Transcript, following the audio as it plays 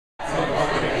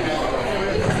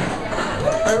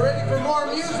Are you ready for more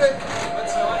music?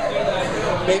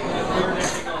 Maybe.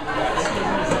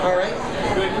 All right.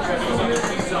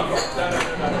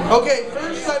 Okay,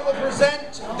 first I will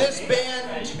present this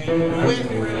band with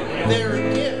their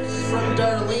gifts from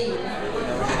Darlene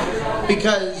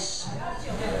because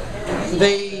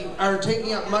they are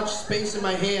taking up much space in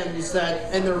my hands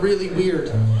and they're really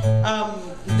weird.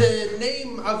 The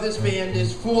name of this band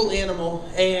is Fool Animal,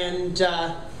 and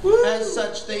as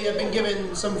such they have been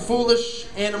given some foolish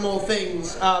animal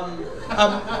things.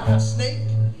 A snake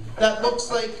that looks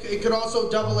like it could also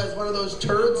double as one of those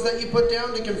turds that you put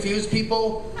down to confuse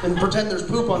people and pretend there's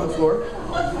poop on the floor.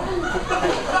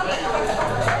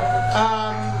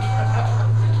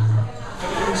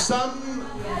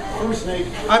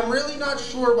 I'm really not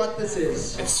sure what this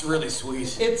is. It's really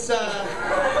sweet. It's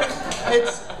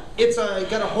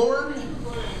got a horn.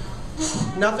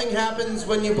 Nothing happens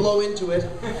when you blow into it.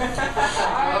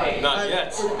 Not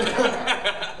yet.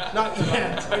 Not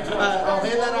yet. I'll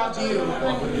hand that off to you.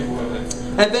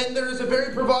 And then there's a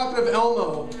very provocative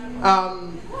Elmo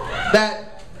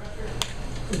that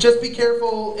just be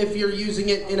careful if you're using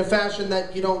it in a fashion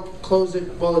that you don't close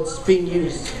it while it's being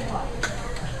used.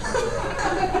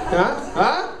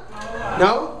 Huh?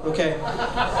 No? Okay.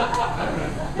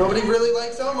 Nobody really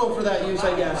likes Elmo for that use,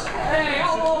 I guess. Hey,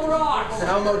 Elmo rocks!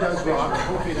 Elmo does rock.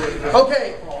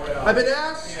 Okay, I've been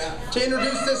asked to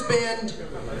introduce this band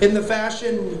in the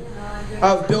fashion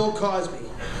of Bill Cosby.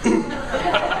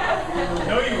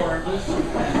 No, you weren't.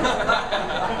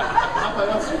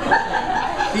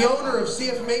 The owner of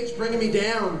CFMH bringing me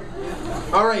down.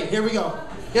 All right, here we go.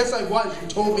 Yes, I was. You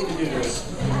told me to do this.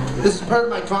 This is part of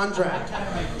my contract.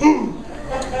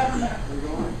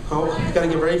 Oh, gotta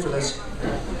get ready for this.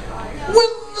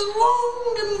 With the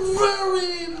long and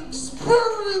varied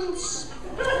experience,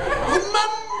 the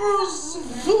members of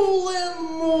Fool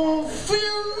Animal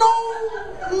fear no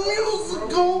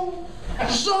musical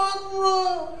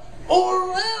genre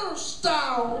or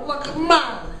hairstyle like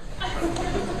mine.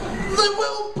 They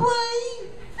will prey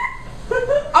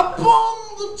upon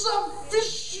the tough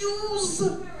issues,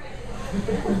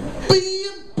 be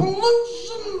it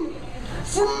pollution,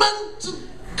 fermented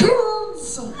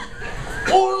curds,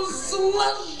 or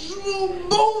celestial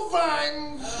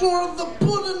bovines, or the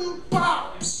pudding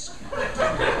pops.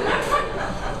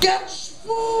 Catch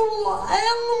Fool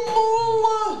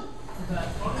Animal,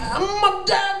 my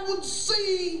dad would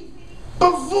see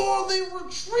before they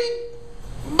retreat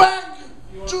back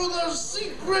to their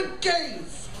secret cave.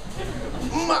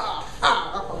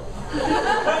 St.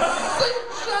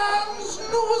 John's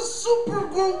newest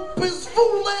supergroup is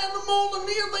Fool Animal, and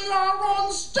here they are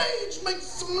on stage. Make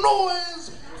some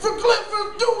noise for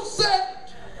Clifford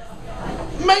Doucette.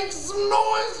 Make some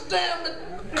noise, damn it.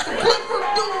 Clifford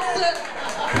Doucette.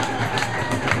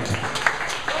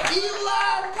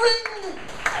 Eli Ring.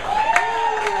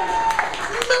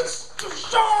 Mr.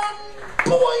 Sean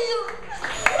Boyer.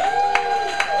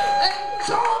 And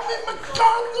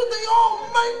MacArthur, they all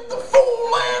make the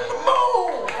Fool Animal.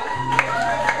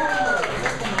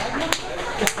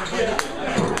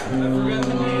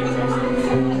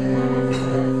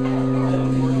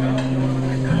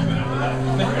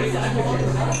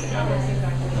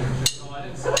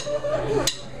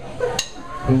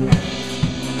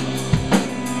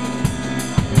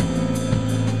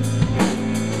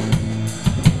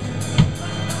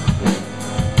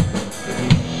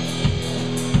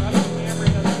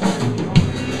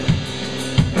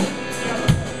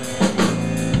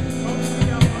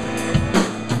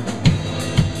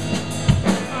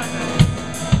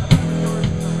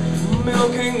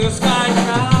 Milking the sky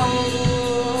cow.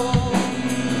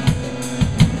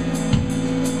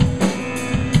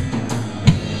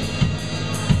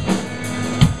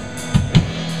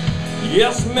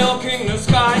 Yes, milking the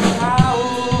sky cow.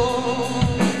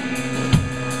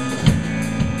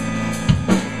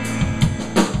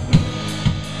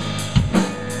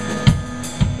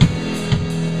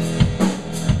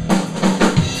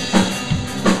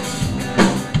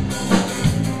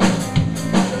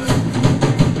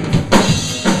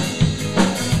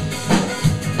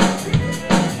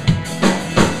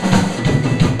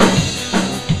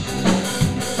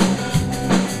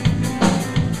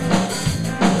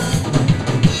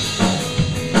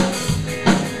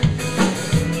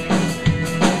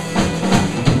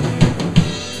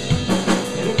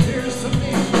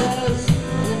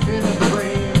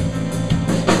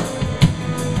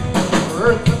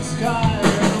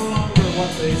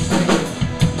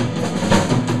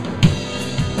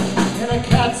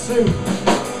 suit,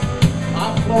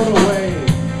 I float away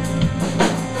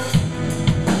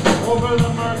over the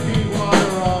murky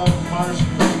water of Marsh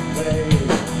Bay.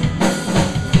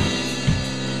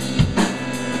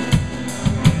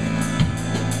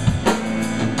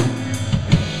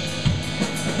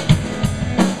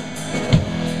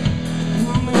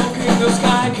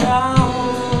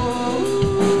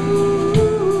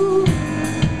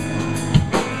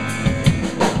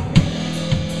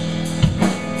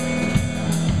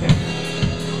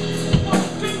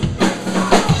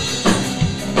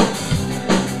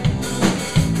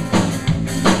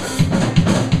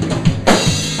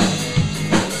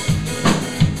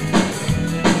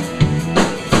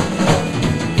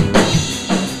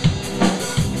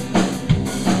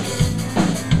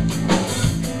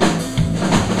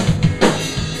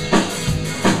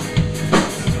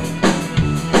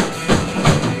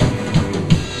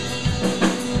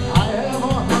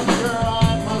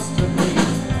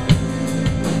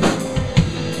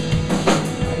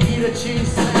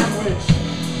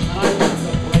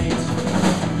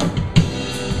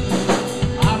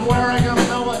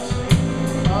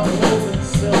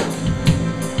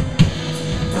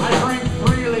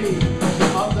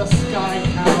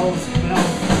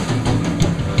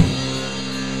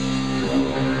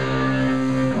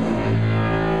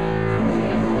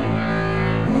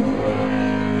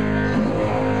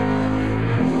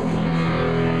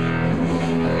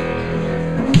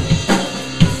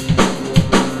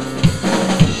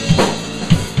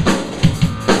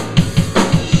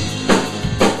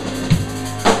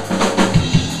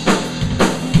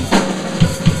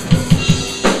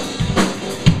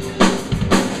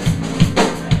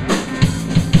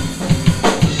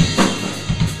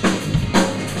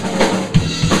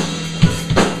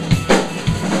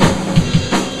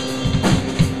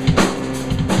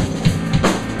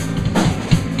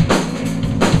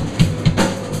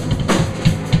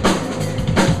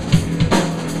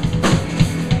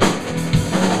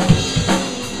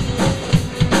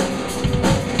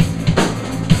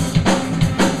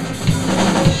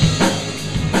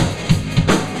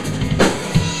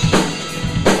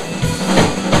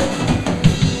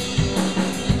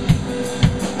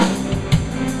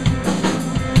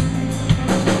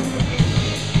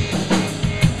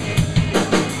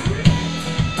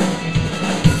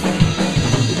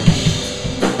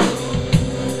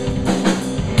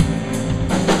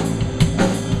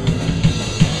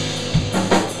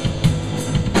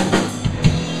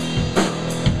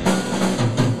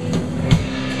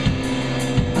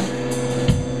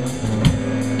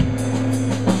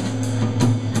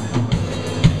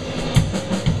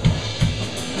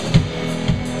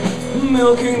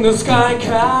 milking the sky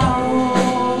cow.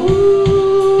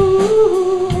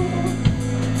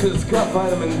 'Cause it's got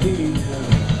vitamin D.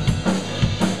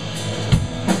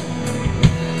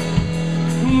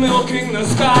 Milking the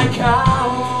sky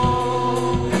cow.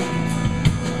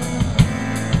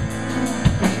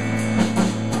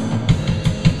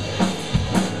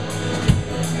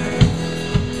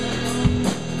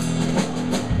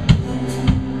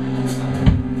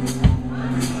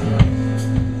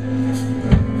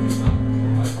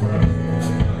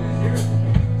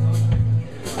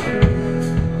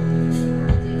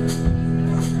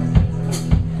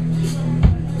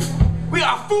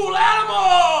 Fool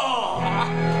animal!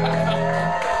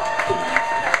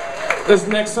 This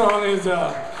next song is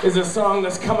a song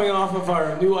that's coming off of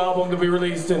our new album to be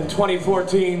released in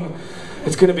 2014.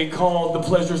 It's going to be called The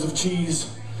Pleasures of Cheese,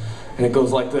 and it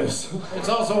goes like this. It's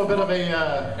also a bit of a,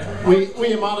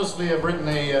 we modestly have written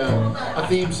a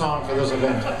theme song for this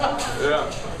event. Yeah,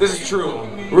 this is true.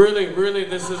 Really,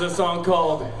 this is a song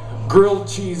called Grilled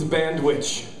Cheese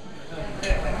Bandwich.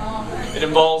 It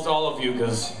involves all of you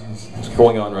because it's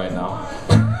going on right now.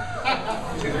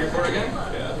 Can we record again?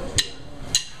 Yeah.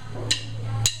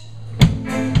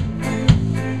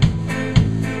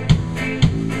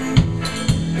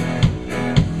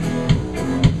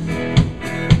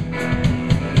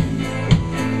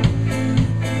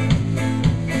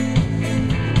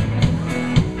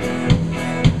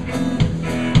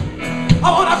 I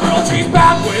want a grilled cheese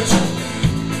bandwich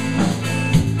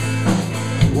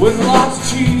with lots of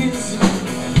cheese,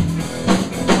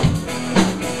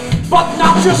 but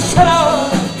not just cheddar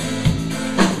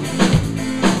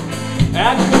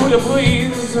and Gouda,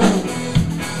 please.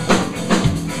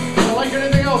 Don't like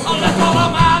anything else? Oh, let's all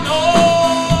of mine. Oh,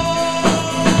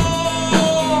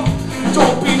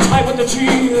 don't be tight with the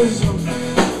cheese.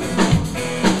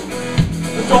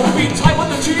 Don't be tight with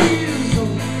the cheese.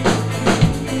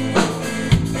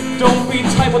 Don't be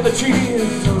tight with the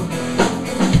cheese.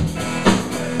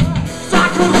 I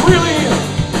could really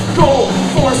go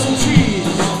for some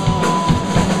cheese.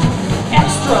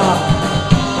 Extra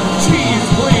cheese,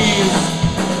 please.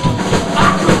 I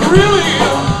could really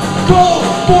go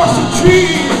for some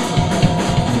cheese.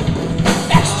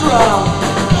 Extra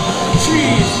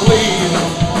cheese, please.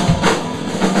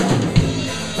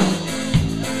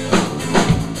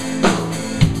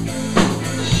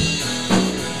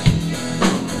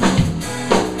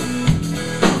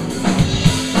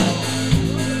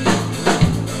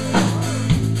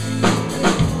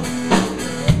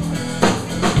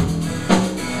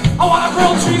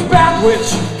 Cheese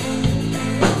bandwich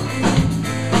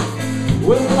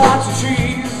with lots of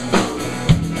cheese,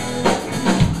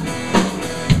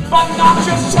 but not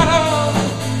just cheddar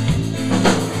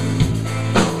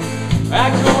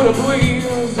and Gouda,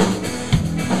 please.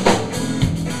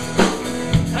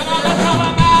 And on the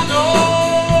cover, man, no,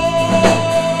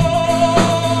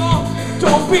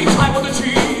 don't be tight with the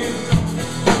cheese.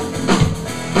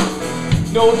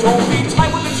 No, don't be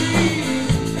tight with the cheese.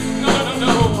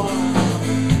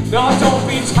 No, don't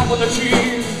be tight with the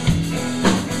cheese,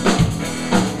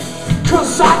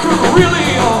 'cause I could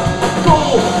really go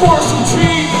for some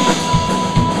cheese.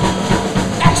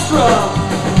 Extra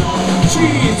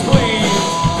cheese, please.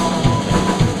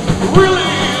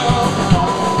 Really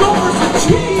go for some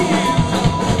cheese.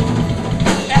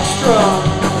 Extra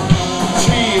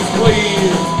cheese,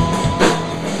 please.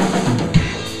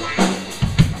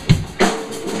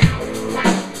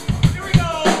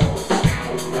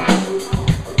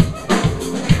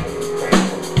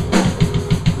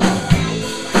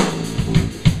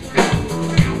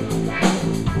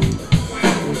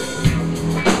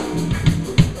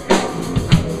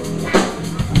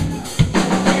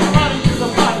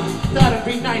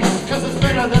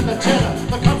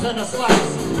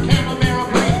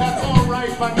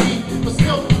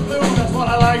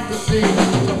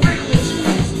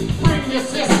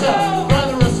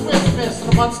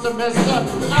 Monster mister,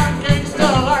 I'm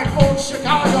gangster like old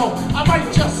Chicago. I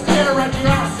might just stare at you,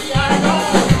 I'll see I go.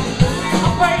 I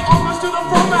pay homage to the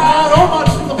front-man.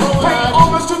 Homage to the front-man. Pay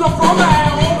homage to the front-man.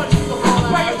 Homage to the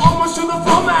front-man. Pay homage to the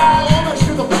front-man. Homage to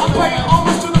the front-man. Pay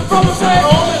homage to the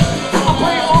front-man. I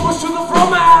pay homage to the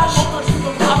front-man.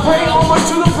 I pay homage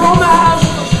to the front-man.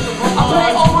 I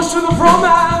pay homage to the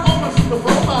front-man. Homage to the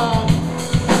front-man.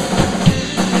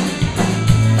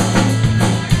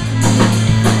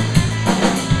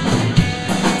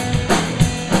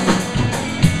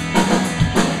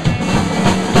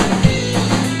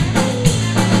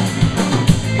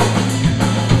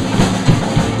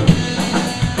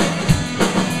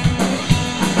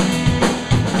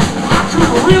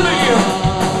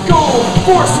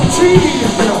 For some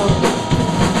cheese,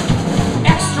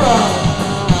 extra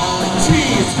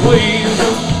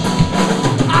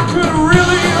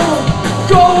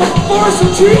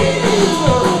some cheese!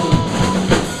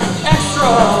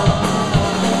 Extra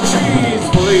cheese,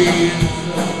 please.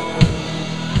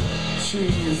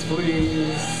 Cheese,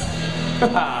 please.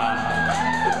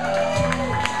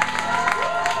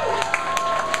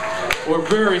 We're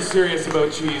very serious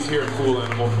about cheese here at Fool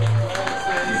Animal.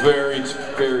 Very,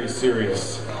 very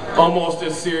serious. Almost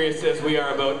as serious as we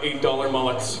are about $8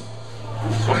 mullets.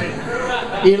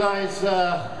 Eli's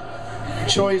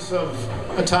choice of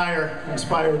attire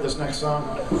inspired this next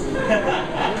song.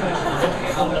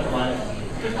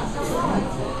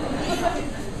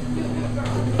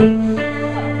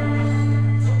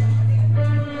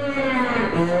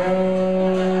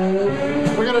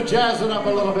 We're gonna jazz it up a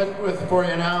little bit for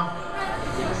you now.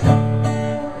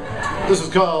 This is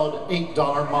called $8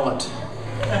 Mullet.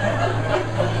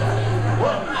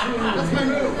 That's my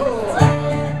move.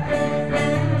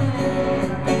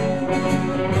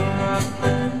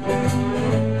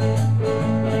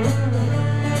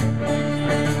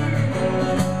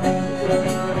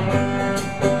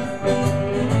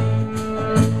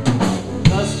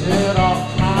 Dusted off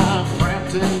my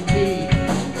Frampton tee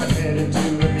and headed to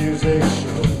the music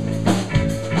show.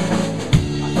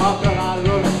 I thought that I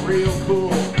looked real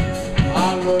cool.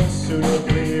 I looked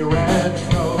suitably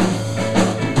retro.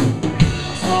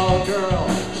 I saw a girl,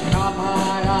 she caught my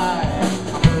eye.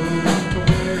 I moved to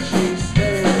where she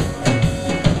stared.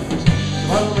 She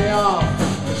hung me off,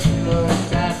 she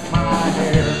looked at my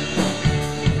hair.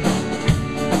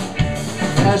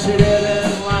 As she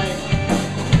didn't like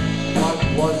what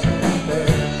wasn't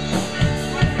there.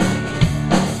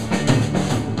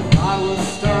 I was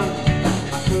stunned,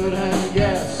 I couldn't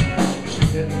guess. She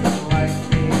didn't like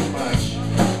me much.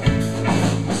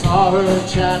 I saw her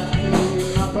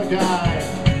chatting up a guy,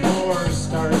 more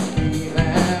Starsky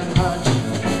than Hutch.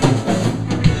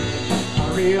 I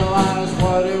realized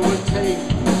what it would take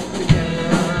to get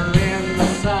her in the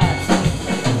sack.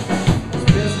 There's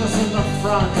business in the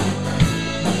front,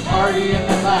 party in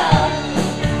the back.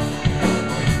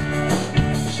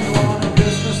 She wanted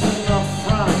business in the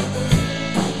front,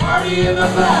 party in the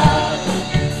back.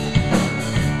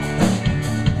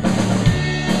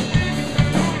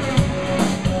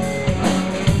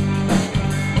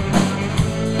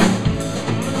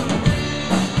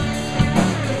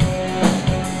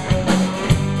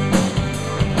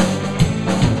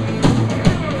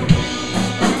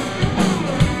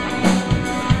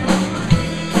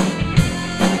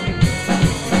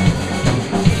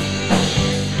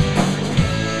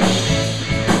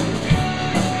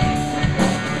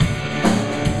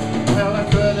 Well, I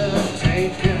could have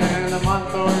taken a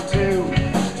month or two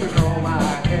to grow my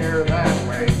hair that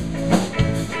way.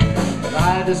 But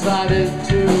I decided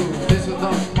to visit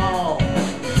the mall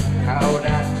out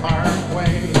at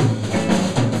Parkway.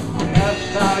 I left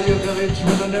Value Village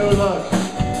with a new look,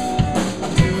 a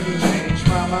tune change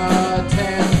from a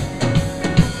 10.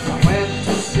 I went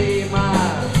to see my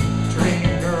dream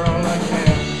girl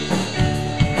again.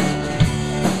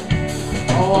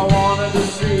 Oh, I wanted to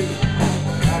see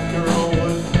that girl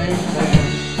would think then.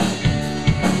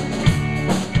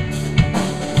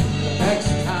 The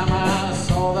next time I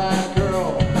saw that girl,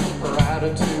 her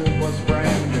attitude was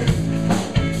brand new.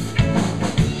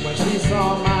 When she saw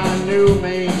my new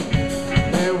mate,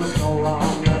 there was no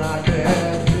wrong that I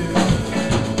could do.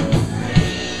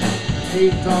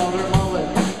 $8 mullet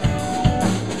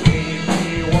gave me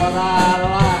what I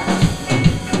liked.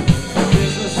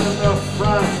 Business in the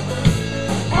front,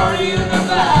 party in the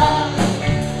back.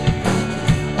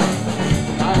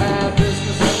 I had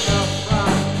business in the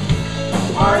front,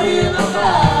 party in the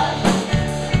back.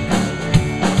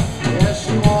 Yes,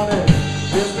 she wanted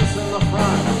business in the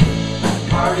front,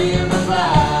 party in the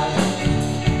back.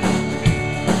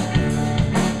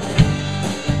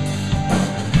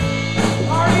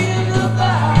 Party in the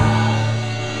back.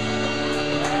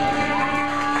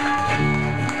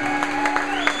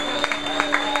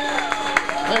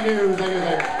 Thank you, thank you,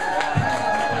 thank you.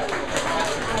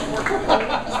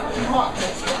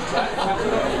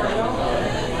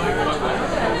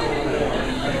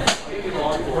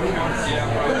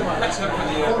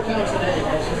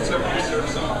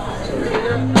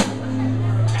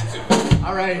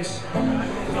 All right,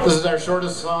 this is our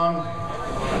shortest song,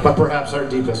 but perhaps our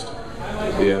deepest.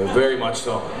 Yeah, very much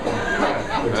so.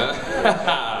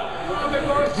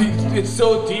 It's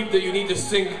so deep that you need to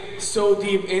sink so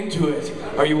deep into it,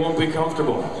 or you won't be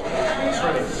comfortable.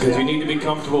 Because you need to be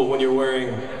comfortable when you're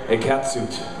wearing a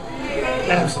catsuit.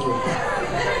 Absolutely.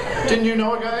 Didn't you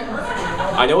know a guy?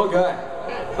 I know a guy.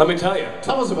 Let me tell you.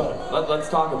 Tell us about it. Let's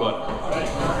talk about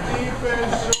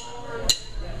it.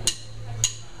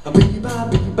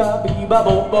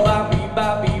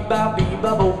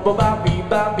 ba bo bo ba bee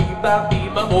ba bee ba bee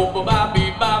ba bo bo ba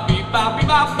bee ba bee ba bee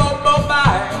ba bo bo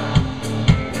bye.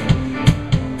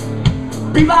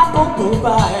 Bee ba bo bo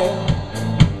bye.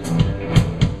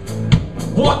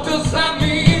 What does that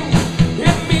mean?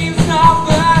 It means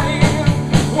nothing.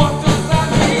 What does that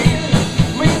mean?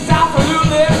 It means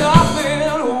absolutely nothing.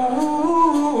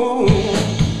 Ooh.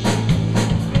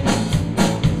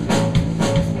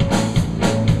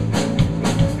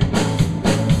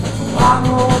 I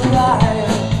know a guy.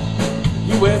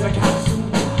 He wears a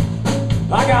catsuit.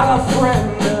 I got a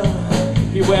friend.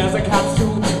 He wears a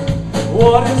catsuit.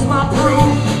 What is my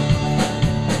proof?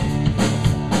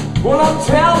 Well, I'm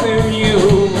telling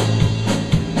you,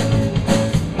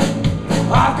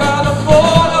 I've got a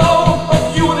photo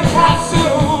of you in a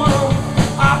catsuit.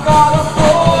 I've got a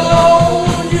photo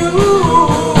of you.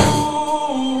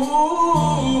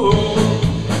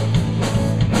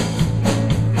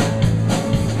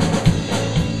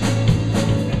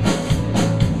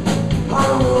 I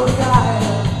know a guy,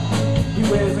 he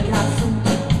wears a catsuit.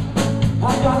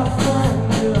 I've got a friend,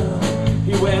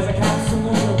 he wears a catsuit.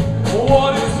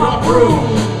 What is my proof?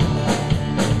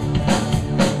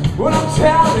 When I'm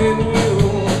telling you,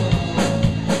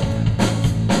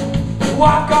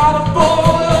 I've got a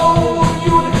photo of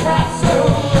you in a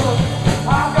catsuit.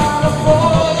 I've got a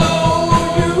photo of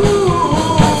you.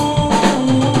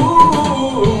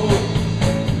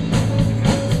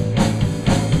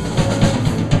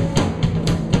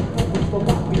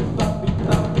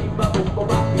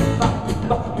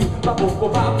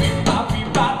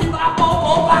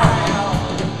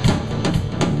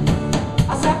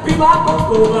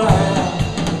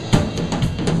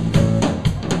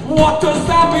 What does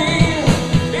that mean?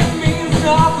 It means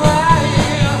nothing.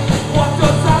 What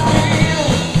does that mean?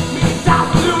 It means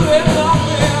absolutely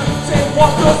nothing. Say,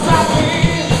 what does that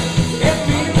mean? It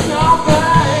means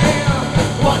nothing.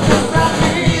 What does that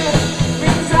mean? It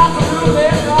means absolutely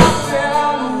nothing.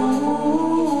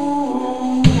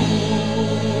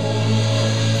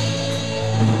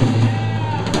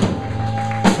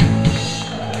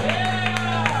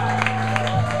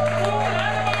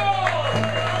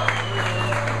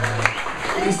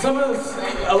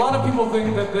 A lot of people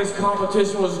think that this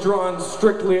competition was drawn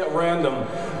strictly at random,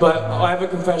 but I have a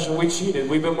confession, we cheated.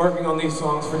 We've been working on these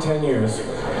songs for 10 years.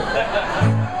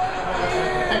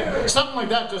 Hey, something like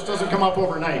that just doesn't come up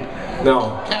overnight.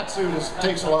 No. Catsuit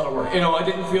takes a lot of work. You know, I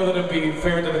didn't feel that it'd be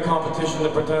fair to the competition to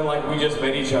pretend like we just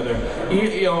met each other. You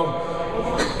know,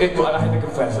 I had to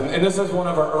confess, and this is one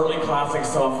of our early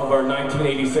classics off of our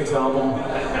 1986 album.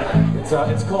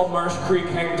 It's called Marsh Creek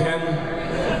Hang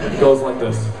 10. It goes like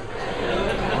this.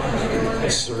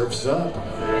 Surf's up.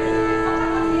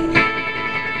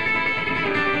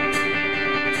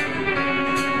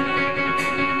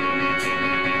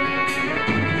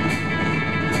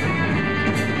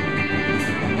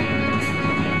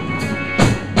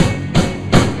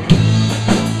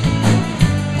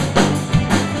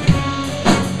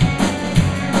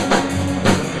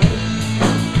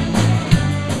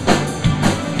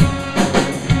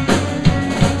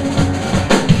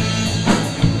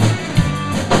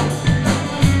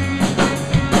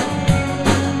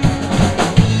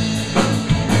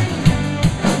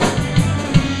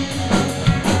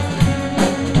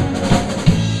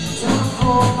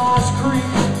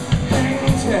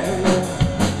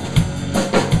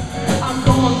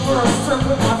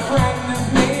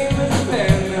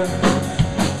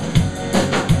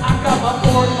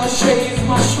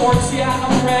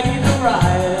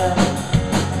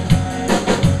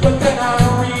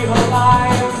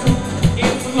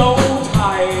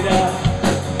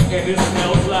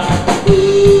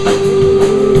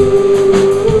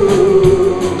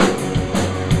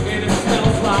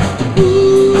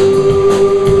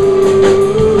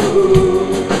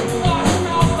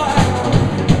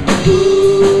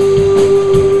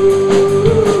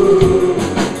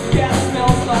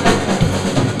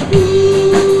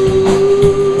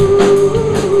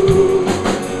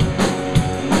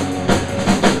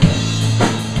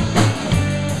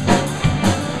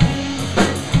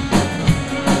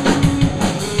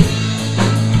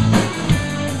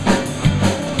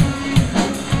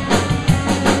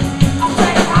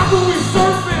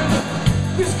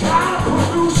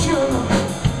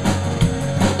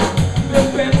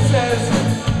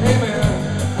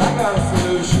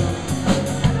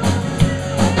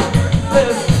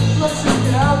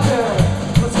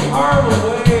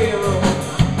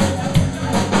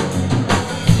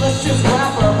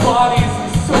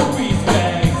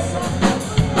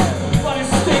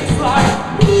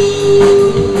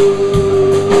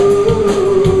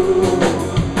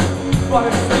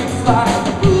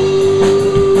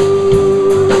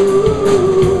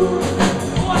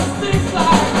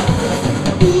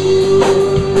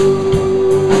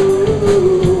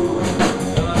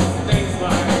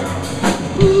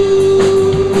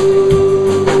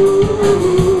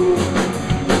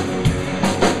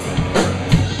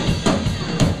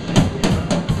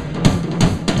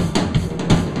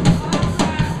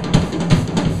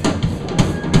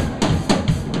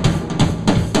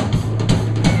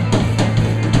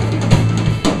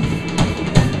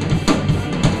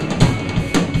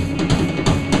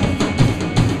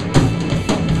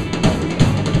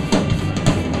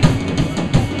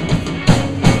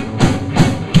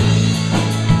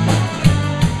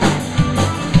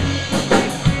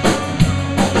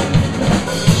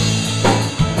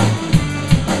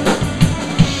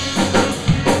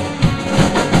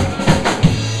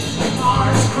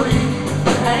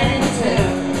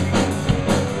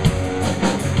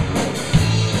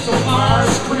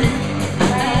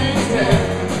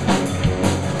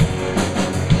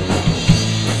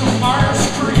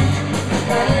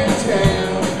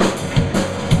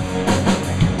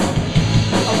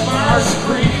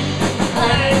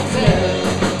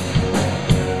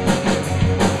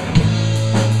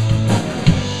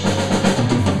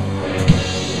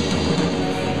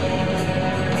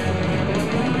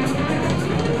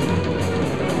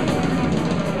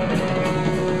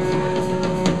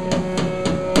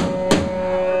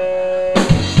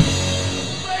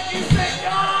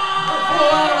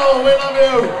 Chicago, we love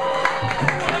you.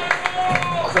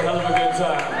 It's a hell of a good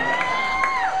time.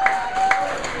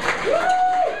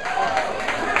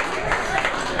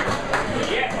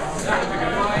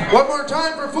 One more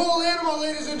time for Fool Animal,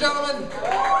 ladies and gentlemen.